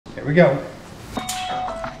Here we go.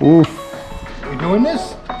 Oof. We doing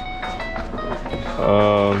this? Too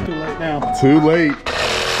late now. Too late.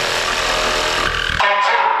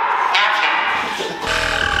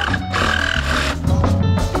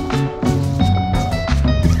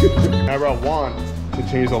 I brought one to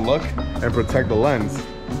change the look and protect the lens.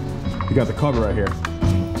 You got the cover right here.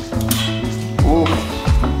 Ooh.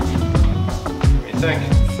 What do you think?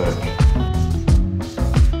 Sick.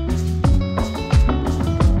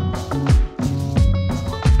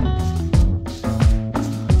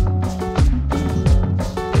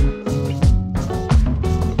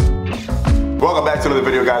 Welcome back to another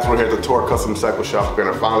video, guys. We're here at the Torque Custom Cycle Shop. We're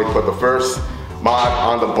gonna finally put the first mod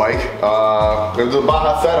on the bike. We're gonna do the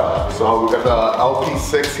Baja setup. So we got the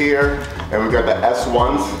LP6 here, and we got the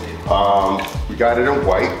S1s. We got it in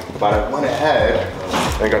white, but I went ahead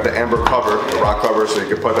and got the amber cover, the rock cover, so you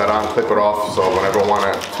can put that on, clip it off. So whenever I want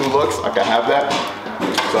two looks, I can have that.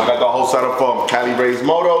 So I got the whole setup from Cali Raised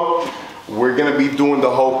Moto. We're gonna be doing the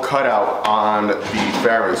whole cutout on the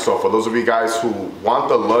fairings. So for those of you guys who want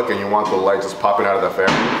the look and you want the light just popping out of the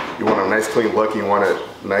fairing, you want a nice clean look, you want it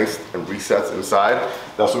nice and resets inside.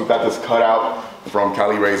 That's why we got this cutout from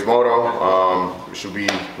Cali Raised Moto. It should be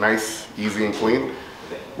nice, easy and clean.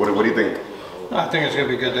 What do you think? I think it's gonna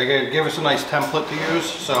be good. They gave us a nice template to use,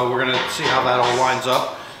 so we're gonna see how that all lines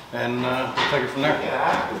up, and we'll take it from there.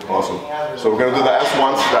 Awesome. So we're gonna do the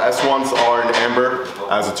S1s. The S1s are in amber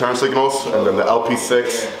as the turn signals, and then the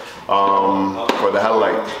LP6 for the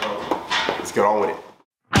headlight. Let's get on with it.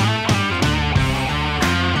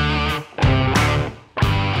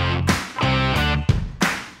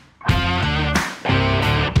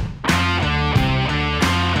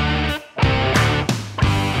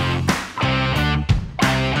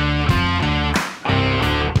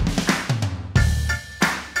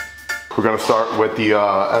 We're gonna start with the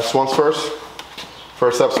S1s first.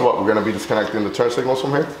 First step's what? We're gonna be disconnecting the turn signals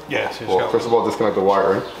from here? Yes. Well, first of all, disconnect the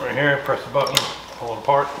wiring. Right here, press the button, pull it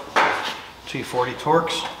apart. T40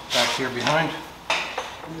 Torques, back here behind.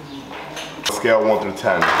 Scale 1 through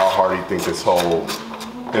 10, how hard do you think this whole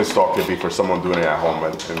install could be for someone doing it at home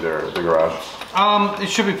in their garage? It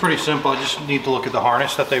should be pretty simple. I just need to look at the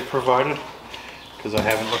harness that they've provided, because I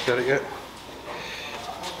haven't looked at it yet.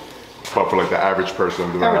 But for like the average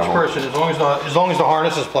person doing it at home? Average person, as long as the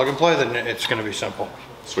harness is plug and play, then it's going to be simple.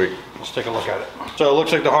 Sweet. Let's take a look at it. So it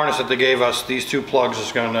looks like the harness that they gave us, these two plugs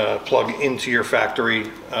is going to plug into your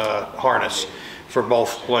factory harness for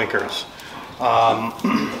both blinkers.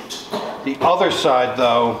 The other side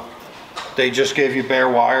though, they just gave you bare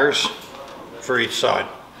wires for each side.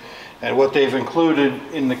 And what they've included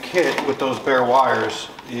in the kit with those bare wires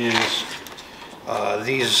is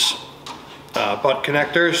these butt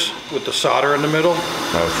connectors with the solder in the middle.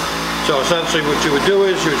 Nice. So essentially what you would do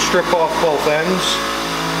is you would strip off both ends,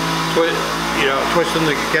 twist them,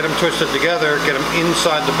 get them twisted together, get them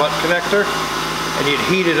inside the butt connector, and you'd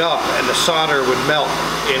heat it up and the solder would melt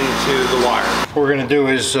into the wire. What we're gonna do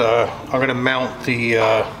is I'm gonna mount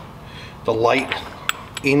the light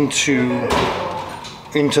into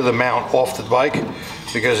the mount off the bike,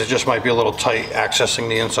 because it just might be a little tight accessing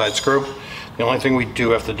the inside screw. The only thing we do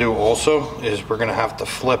have to do also is we're gonna have to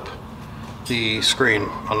flip the screen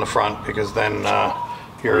on the front, because then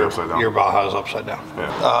your Baja is upside down.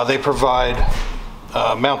 Yeah. They provide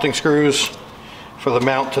mounting screws for the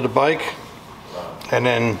mount to the bike, and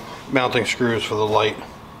then mounting screws for the light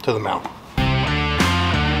to the mount.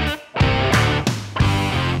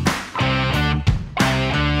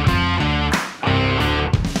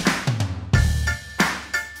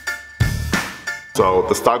 So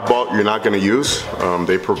the stock bolt you're not going to use.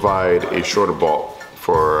 They provide a shorter bolt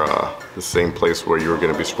for the same place where you're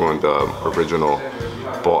going to be screwing the original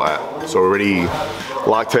bolt at. So already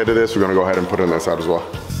locked head to this, we're going to go ahead and put it on that side as well.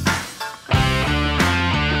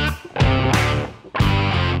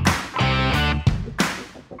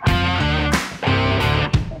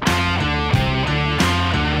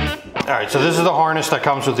 All right, so this is the harness that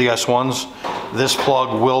comes with the S1s. This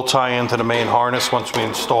plug will tie into the main harness once we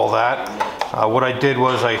install that. What I did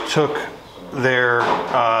was I took their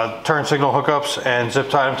turn signal hookups and zip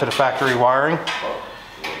tied them to the factory wiring.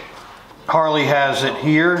 Harley has it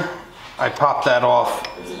here. I popped that off,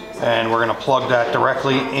 and we're gonna plug that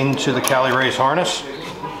directly into the Cali Raised harness.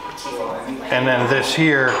 And then this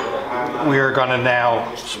here, we are gonna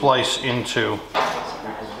now splice into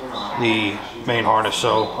the main harness.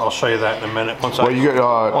 So I'll show you that in a minute once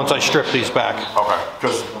I strip these back. Okay,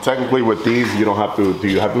 because technically with these, you don't have to, do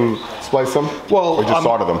you have to splice them? Well, or just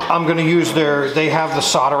solder them? I'm gonna use they have the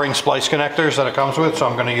soldering splice connectors that it comes with, so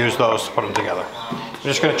I'm gonna use those to put them together. I'm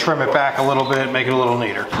just gonna trim it back a little bit, make it a little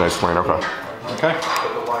neater. Nice plan, okay. Okay.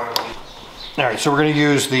 All right, so we're going to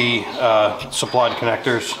use the supplied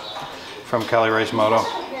connectors from Cali Raised Moto.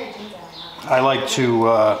 I like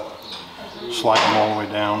to slide them all the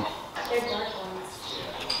way down.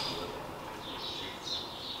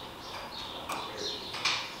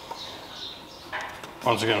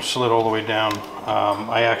 Once again, slid all the way down.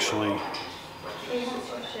 I actually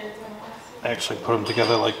put them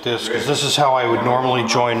together like this because this is how I would normally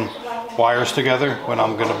join wires together when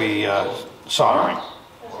I'm going to be soldering.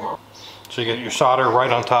 So you get your solder right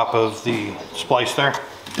on top of the splice there.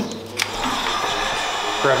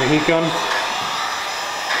 Grab your heat gun.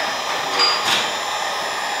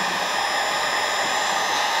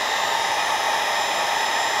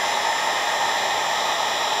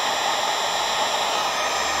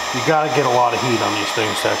 You gotta get a lot of heat on these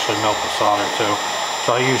things to actually melt the solder too.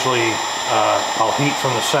 So I usually, I'll heat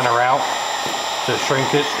from the center out to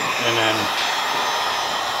shrink it, and then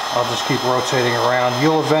I'll just keep rotating around.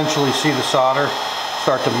 You'll eventually see the solder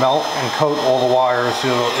start to melt and coat all the wires.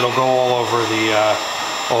 It'll go all over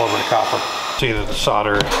the copper. See that the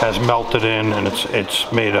solder has melted in, and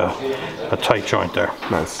it's made a tight joint there.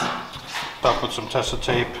 Nice. I'll put some Tessa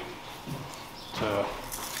tape to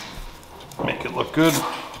make it look good.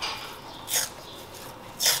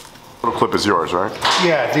 Little clip is yours, right?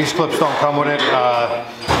 Yeah, these clips don't come with it.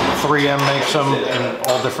 3M makes them in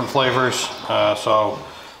all different flavors. So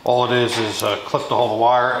all it is a clip to hold the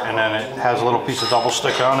wire, and then it has a little piece of double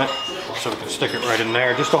stick on it, so we can stick it right in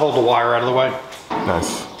there just to hold the wire out of the way.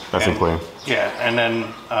 Nice. Nice and clean. Yeah, and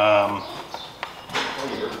then I'll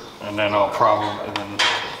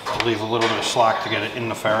leave a little bit of slack to get it in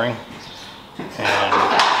the fairing, and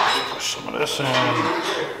push some of this in.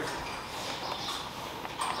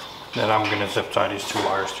 Then I'm going to zip tie these two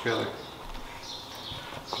wires together.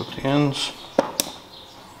 Clip the ends.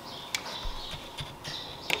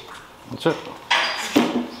 That's it.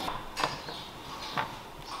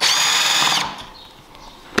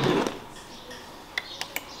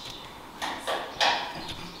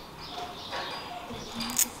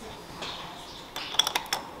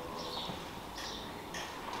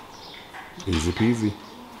 Easy peasy.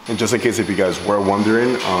 And just in case if you guys were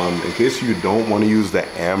wondering, in case you don't want to use the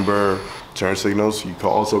amber turn signals, you can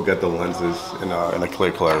also get the lenses in a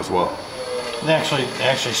clear color as well. They actually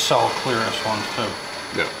sell clearest ones too.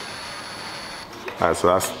 Yeah. All right, so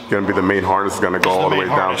that's going to be the main harness. It's going to go all the way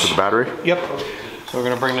down to the battery. Yep. So we're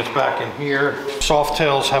going to bring this back in here.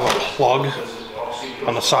 Softails have a plug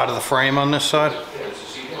on the side of the frame on this side.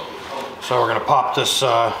 So we're going to pop this.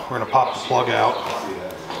 We're going to pop the plug out.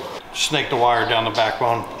 Snake the wire down the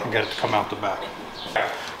backbone and get it to come out the back.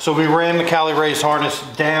 So we ran the Cali Raised harness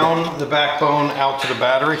down the backbone out to the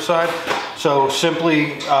battery side. So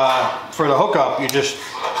simply for the hookup, you just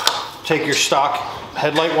take your stock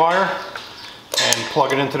headlight wire and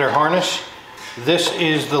plug it into their harness. This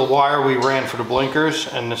is the wire we ran for the blinkers,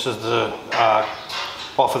 and this is the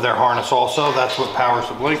off of their harness also. That's what powers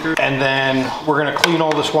the blinker. And then we're gonna clean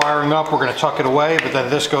all this wiring up. We're gonna tuck it away, but then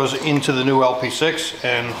this goes into the new LP6,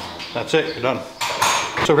 and that's it, you're done.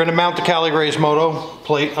 So we're gonna mount the Cali Raised Moto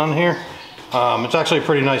plate on here. It's actually a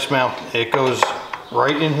pretty nice mount. It goes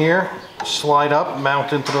right in here, slide up,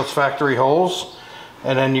 mount into those factory holes,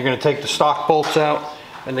 and then you're gonna take the stock bolts out,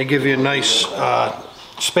 and they give you a nice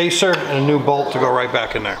spacer and a new bolt to go right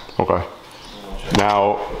back in there. Okay.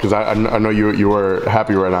 Now, because I know you were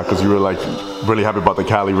happy right now because you were like really happy about the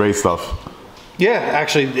Cali Raised stuff. Yeah,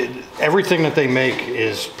 actually, everything that they make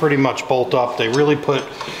is pretty much bolt up. They really put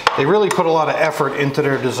a lot of effort into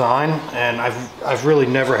their design, and I've really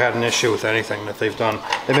never had an issue with anything that they've done.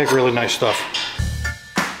 They make really nice stuff.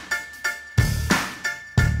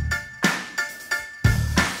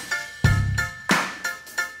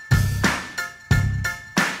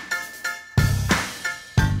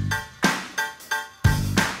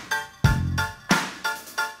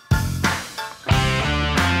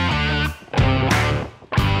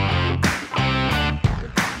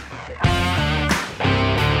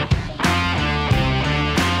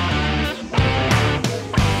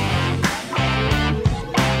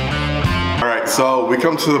 So we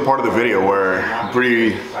come to the part of the video where I'm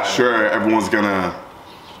pretty sure everyone's gonna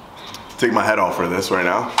take my head off for this right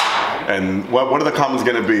now. And what are the comments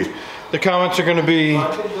gonna be? The comments are gonna be,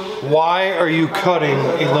 why are you cutting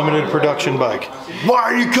a limited production bike? Why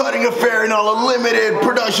are you cutting a fairing on a limited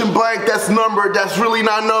production bike that's numbered, that's really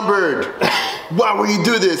not numbered? Why would you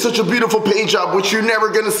do this? Such a beautiful paint job, which you're never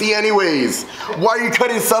gonna see anyways. Why are you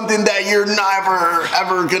cutting something that you're never,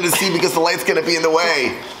 ever gonna see because the light's gonna be in the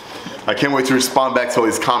way? I can't wait to respond back to all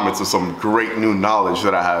these comments with some great new knowledge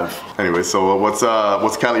that I have. Anyway, so what's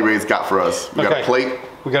Cali Raised got for us? We got a plate.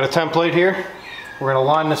 We got a template here. We're gonna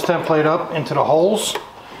line this template up into the holes.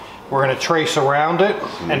 We're gonna trace around it,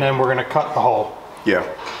 and then we're gonna cut the hole. Yeah.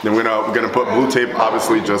 Then we're gonna put blue tape,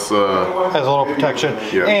 obviously, just as a little protection.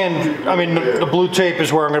 Yeah. And I mean, the blue tape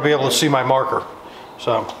is where I'm gonna be able to see my marker.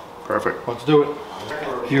 So. Perfect. Let's do it.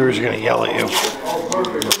 Viewers are gonna yell at you.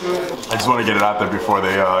 I just want to get it out there before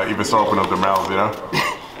they even start opening up their mouths, you know?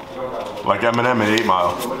 Like Eminem in 8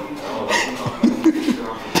 Mile.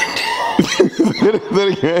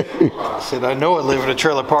 I said, I know I live in a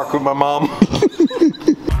trailer park with my mom.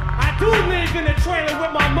 I do live in a trailer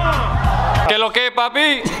with my mom. ¿Qué lo que,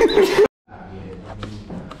 papi?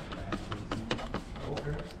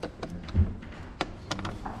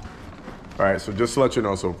 All right, so just to let you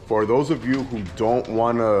know, so for those of you who don't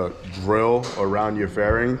want to drill around your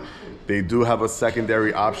fairing, they do have a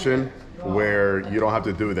secondary option where you don't have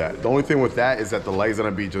to do that. The only thing with that is that the leg's gonna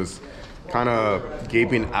be just kind of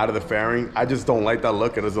gaping out of the fairing. I just don't like that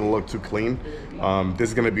look. It doesn't look too clean. This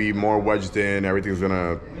is gonna be more wedged in. Everything's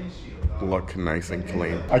gonna look nice and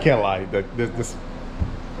clean. I can't lie, this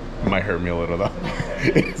might hurt me a little though.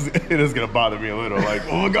 It is gonna bother me a little, like,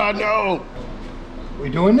 oh God, no. We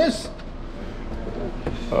doing this?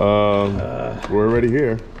 We're already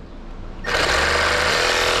here.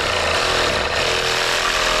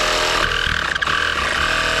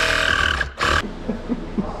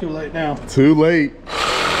 Too late now. Too late.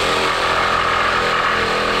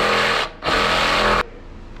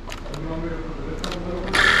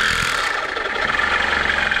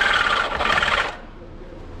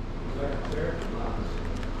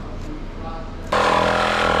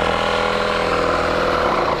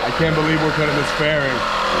 I can't believe we're cutting this fairing.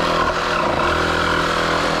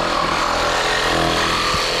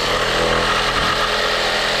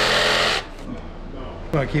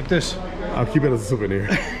 Want to keep this? I'll keep it as a souvenir.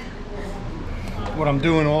 What I'm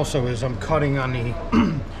doing also is I'm cutting on the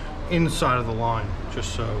inside of the line,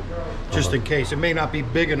 just in case. It may not be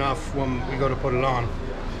big enough when we go to put it on,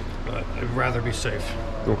 but I'd rather be safe.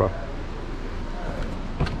 Okay.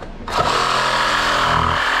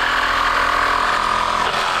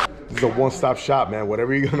 This is a one-stop shop, man.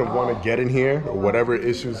 Whatever you're gonna want to get in here, or whatever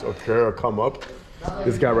issues occur or come up,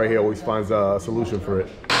 this guy right here always finds a solution for it.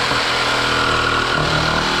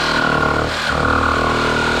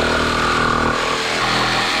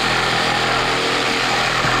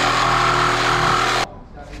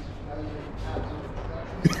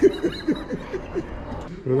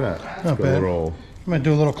 Look at that. Not bad. Roll. I'm gonna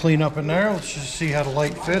do a little cleanup in there. Let's just see how the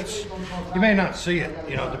light fits. You may not see it,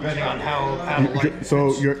 you know, depending on how the light fits.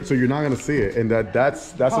 So you're not gonna see it, and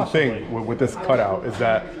that's the thing with this cutout is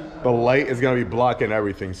that the light is gonna be blocking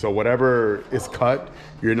everything. So whatever is cut,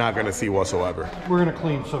 you're not gonna see whatsoever. We're gonna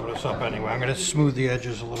clean some of this up anyway. I'm gonna smooth the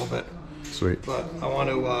edges a little bit. Sweet. But I want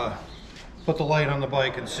to put the light on the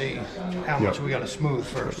bike and see how much we gotta smooth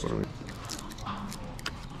first.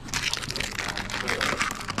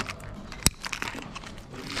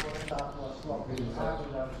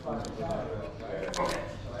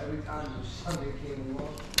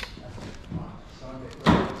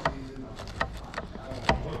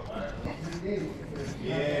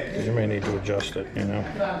 You may need to adjust it, you know.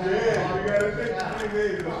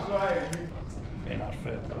 May not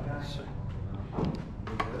fit, but let's see.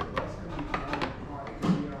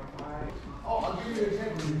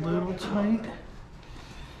 A little tight.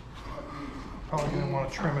 Probably gonna want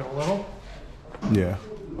to trim it a little. Yeah.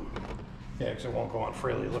 Yeah, because it won't go on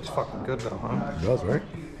freely. It looks fucking good though, huh? It does, right?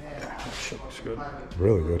 Yeah, that shit looks good.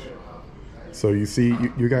 Really good. So you see,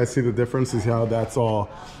 you guys see the difference? You see how that's all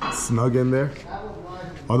snug in there?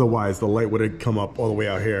 Otherwise, the light would have come up all the way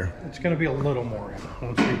out here. It's going to be a little more in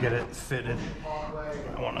once we get it fitted.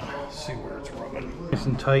 I want to see where it's rubbing. Nice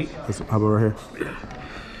and tight. How about right here?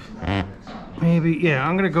 Yeah. Maybe, yeah,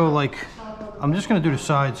 I'm going to go like, I'm just going to do the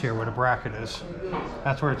sides here where the bracket is.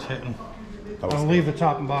 That's where it's hitting. I'll leave the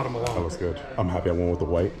top and bottom alone. That was good. I'm happy I went with the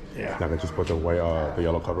white. Yeah. Now I can just put the white, the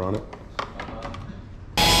yellow cover on it.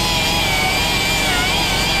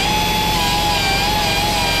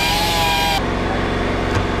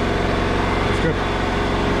 That's good.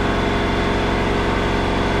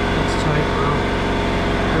 That's tight, bro.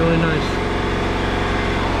 Really nice.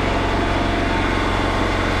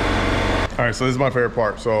 All right, so this is my favorite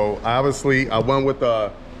part. So I went with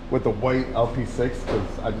the white LP6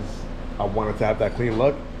 because I wanted to have that clean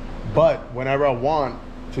look. But whenever I want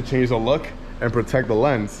to change the look and protect the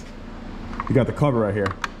lens, you got the cover right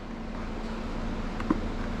here.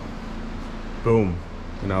 Boom,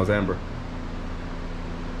 and now it's amber.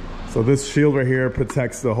 So this shield right here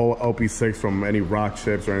protects the whole LP6 from any rock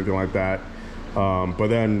chips or anything like that. But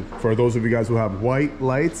then for those of you guys who have white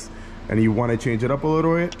lights and you want to change it up a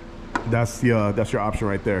little bit, that's your option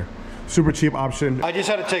right there. Super cheap option. I just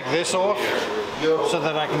had to take this off so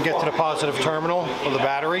that I can get to the positive terminal of the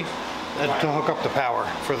battery and to hook up the power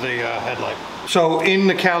for the headlight. So in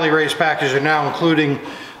the Cali Raised package, they're now including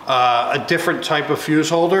a different type of fuse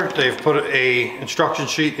holder. They've put a instruction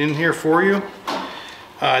sheet in here for you.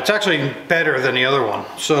 It's actually better than the other one.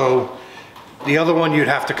 So the other one you'd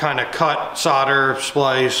have to kind of cut, solder,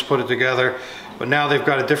 splice, put it together. But now they've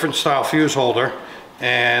got a different style fuse holder,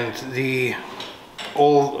 and the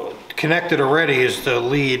all connected already is the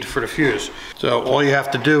lead for the fuse. So all you have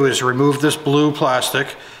to do is remove this blue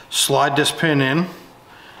plastic, slide this pin in,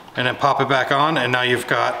 and then pop it back on, and now you've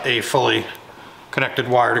got a fully connected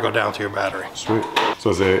wire to go down to your battery. Sweet. So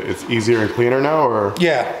it's easier and cleaner now, or?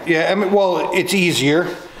 Yeah. I mean, well, it's easier.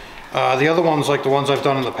 The other ones, like the ones I've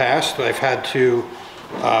done in the past, I've had to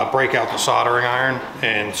break out the soldering iron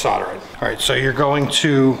and solder it. All right, so you're going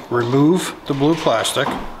to remove the blue plastic.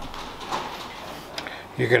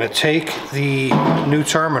 You're going to take the new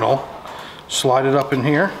terminal, slide it up in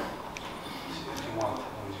here,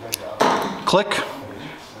 click.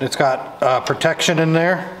 It's got protection in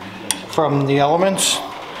there from the elements.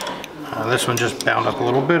 This one just bound up a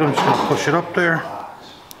little bit. I'm just going to push it up there.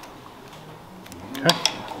 Okay.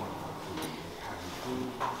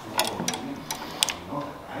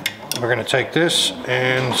 We're going to take this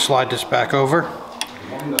and slide this back over.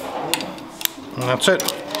 And that's it.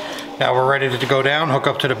 Now we're ready to go down, hook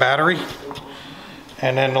up to the battery.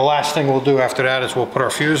 And then the last thing we'll do after that is we'll put our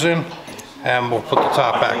fuse in and we'll put the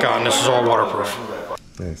top back on. This is all waterproof.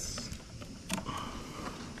 Nice.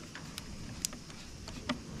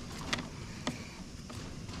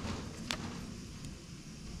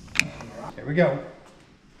 Here we go.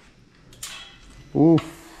 Oof.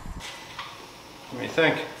 What do you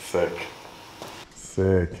think? Sick.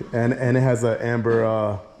 And it has an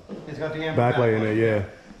amber It's got the amber backlight in it, yeah.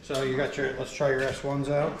 So you got your, let's try your S1s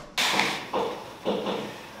out.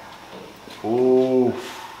 Ooh.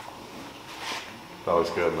 That was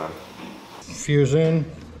good, man. Fuse in,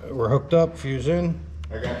 we're hooked up, fuse in.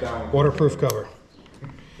 I got that one. Waterproof cover.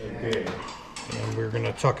 Okay. And we're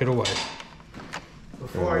gonna tuck it away.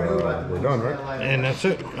 Before I knew about we're done, right? And that's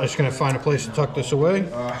it. I'm just gonna find a place to tuck this away.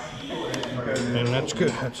 And that's good,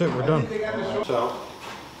 that's it, we're done. So,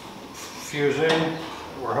 fuse in,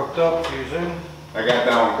 we're hooked up, fuse in. I got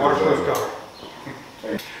that one. Waterproof cover.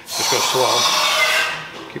 Just go slow.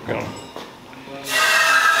 Keep going.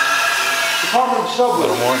 Department of Subway.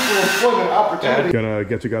 Equal employment opportunity. Gonna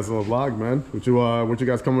get you guys a little vlog, man. What you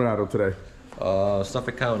guys coming out of today?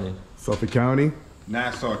 Suffolk County. Suffolk County.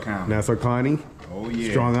 Nassau County. Nassau County. Oh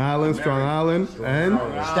yeah. Strong Island, and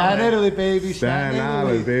Staten Italy, baby. Staten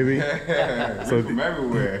Island, baby. So From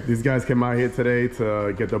everywhere. these guys came out here today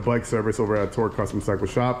to get their bike service over at Torque Custom Cycle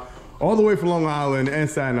Shop, all the way from Long Island and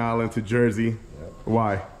Staten Island to Jersey. Yep.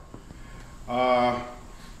 Why?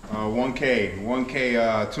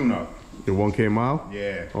 1K tune-up. The 1K mile?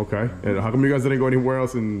 Yeah. Okay. And how come you guys didn't go anywhere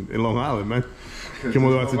else in Long Island, man? Came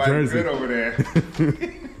all the way out to Jersey. Good over there.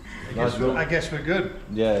 I guess we're good.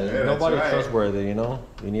 Yeah, nobody's right. trustworthy, you know?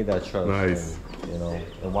 You need that trust. Nice. And, you know,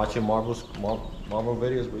 and watching Marvel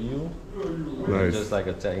videos with you, Nice. just like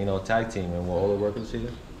a tag team, and we're all the workers here.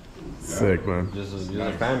 Sick, man. Just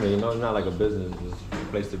a family, you know? It's not like a business, it's a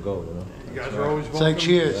place to go, you know? You guys are always It's welcome. like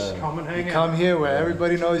cheers. Come and hang You out. come here where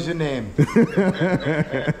everybody knows your name.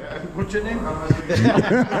 What's your name?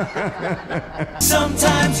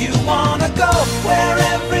 Sometimes you wanna go where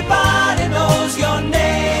everybody knows your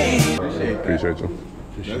name. Appreciate you.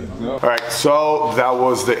 All Alright, so that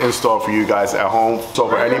was the install for you guys at home. So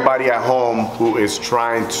for anybody at home who is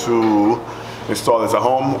trying to install this at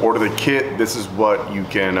home, order the kit. This is what you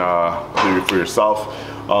can do for yourself.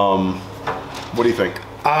 What do you think?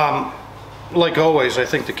 Like always, I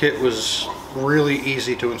think the kit was really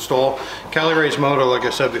easy to install. Cali Raised Moto, like I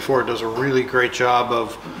said before, does a really great job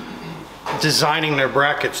of designing their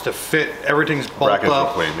brackets to fit. Everything's bolt Brackets are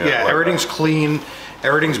up. clean, yeah, like everything's that. clean.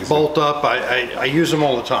 Everything's bolt up. I use them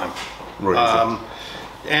all the time. Really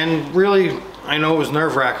And really, I know it was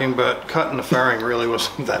nerve-wracking, but cutting the fairing really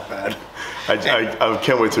wasn't that bad. I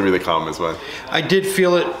can't wait to read the comments, man. I did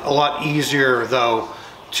feel it a lot easier, though,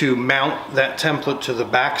 to mount that template to the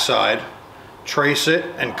back side, trace it,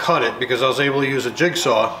 and cut it, because I was able to use a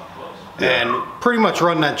jigsaw and pretty much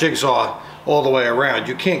run that jigsaw all the way around.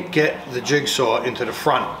 You can't get the jigsaw into the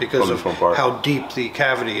front because of how deep the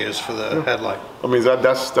cavity is for the headlight. I mean,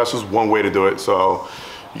 that's just one way to do it, so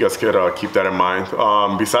you guys could keep that in mind.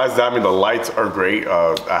 Besides that, I mean, the lights are great.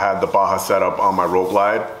 I had the Baja set up on my road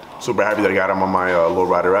glide. Super happy that I got them on my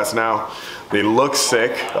Lowrider S now. They look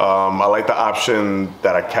sick. I like the option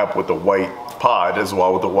that I kept with the white pod as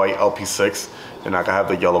well with the white LP6. And I can have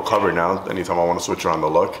the yellow cover now anytime I want to switch around the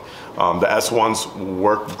look. The S1s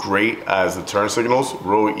work great as the turn signals,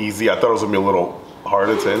 real easy. I thought it was gonna be a little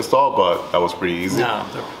harder to install, but that was pretty easy. No,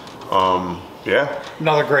 Yeah.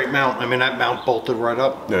 another great mount. I mean, that mount bolted right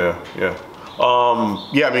up. Yeah.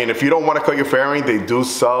 Yeah, I mean, if you don't want to cut your fairing, they do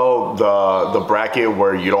sell the bracket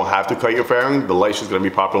where you don't have to cut your fairing. The light's just going to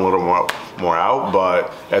be popping a little more out,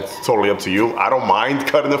 but it's totally up to you. I don't mind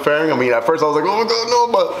cutting the fairing. I mean, at first I was like, oh my God, no,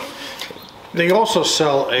 but... They also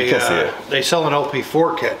sell they sell an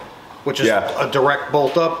LP4 kit, which is a direct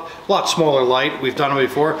bolt up, a lot smaller light. We've done it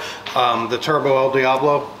before. The Turbo El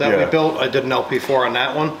Diablo that we built, I did an LP4 on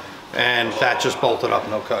that one, and that just bolted up,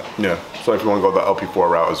 no cut. Yeah, so if you want to go the LP4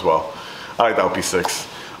 route as well. I like the LP6.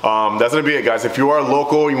 That's gonna be it, guys. If you are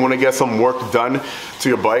local, you want to get some work done to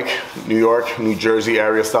your bike, New York, New Jersey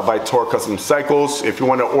area, stop by Torque Custom Cycles. If you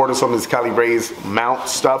want to order some of this Cali Raised mount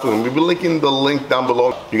stuff, and we'll be linking the link down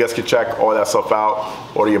below. You guys can check all that stuff out.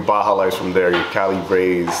 Order your Baja lights from there, your Cali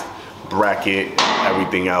Raised bracket,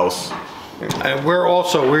 everything else. And we're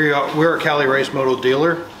a Cali Raised Moto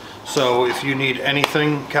dealer. So if you need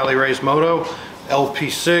anything Cali Raised Moto,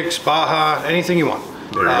 LP6, Baja, anything you want.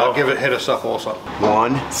 Hit us up also.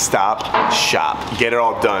 One-stop shop. Get it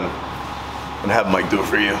all done. And have Mike do it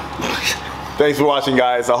for you. Thanks for watching,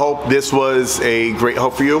 guys. I hope this was a great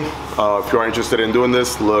help for you. If you're interested in doing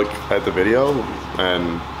this, look at the video.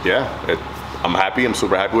 And yeah, I'm happy. I'm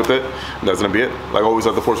super happy with it. And that's gonna be it. Like always,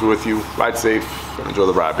 let the force be with you. Ride safe and enjoy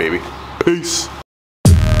the ride, baby. Peace.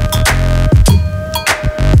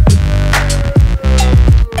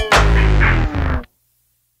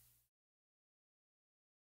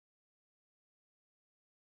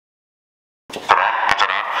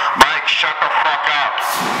 Mike, shut the fuck up.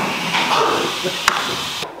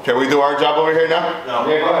 Can we do our job over here now? No.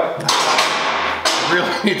 Yeah, go ahead. I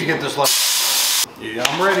really need to get this light. Yeah,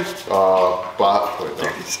 I'm ready. But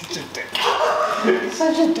He's such a dick. He's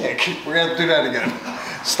such a dick. We're gonna do that again.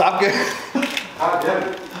 Stop getting.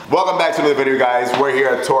 Welcome back to another video, guys. We're here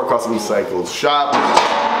at Torque Custom Cycles shop.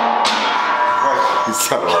 You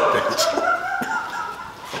son of a bitch.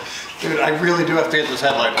 Dude, I really do have to get this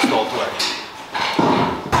headlight installed today.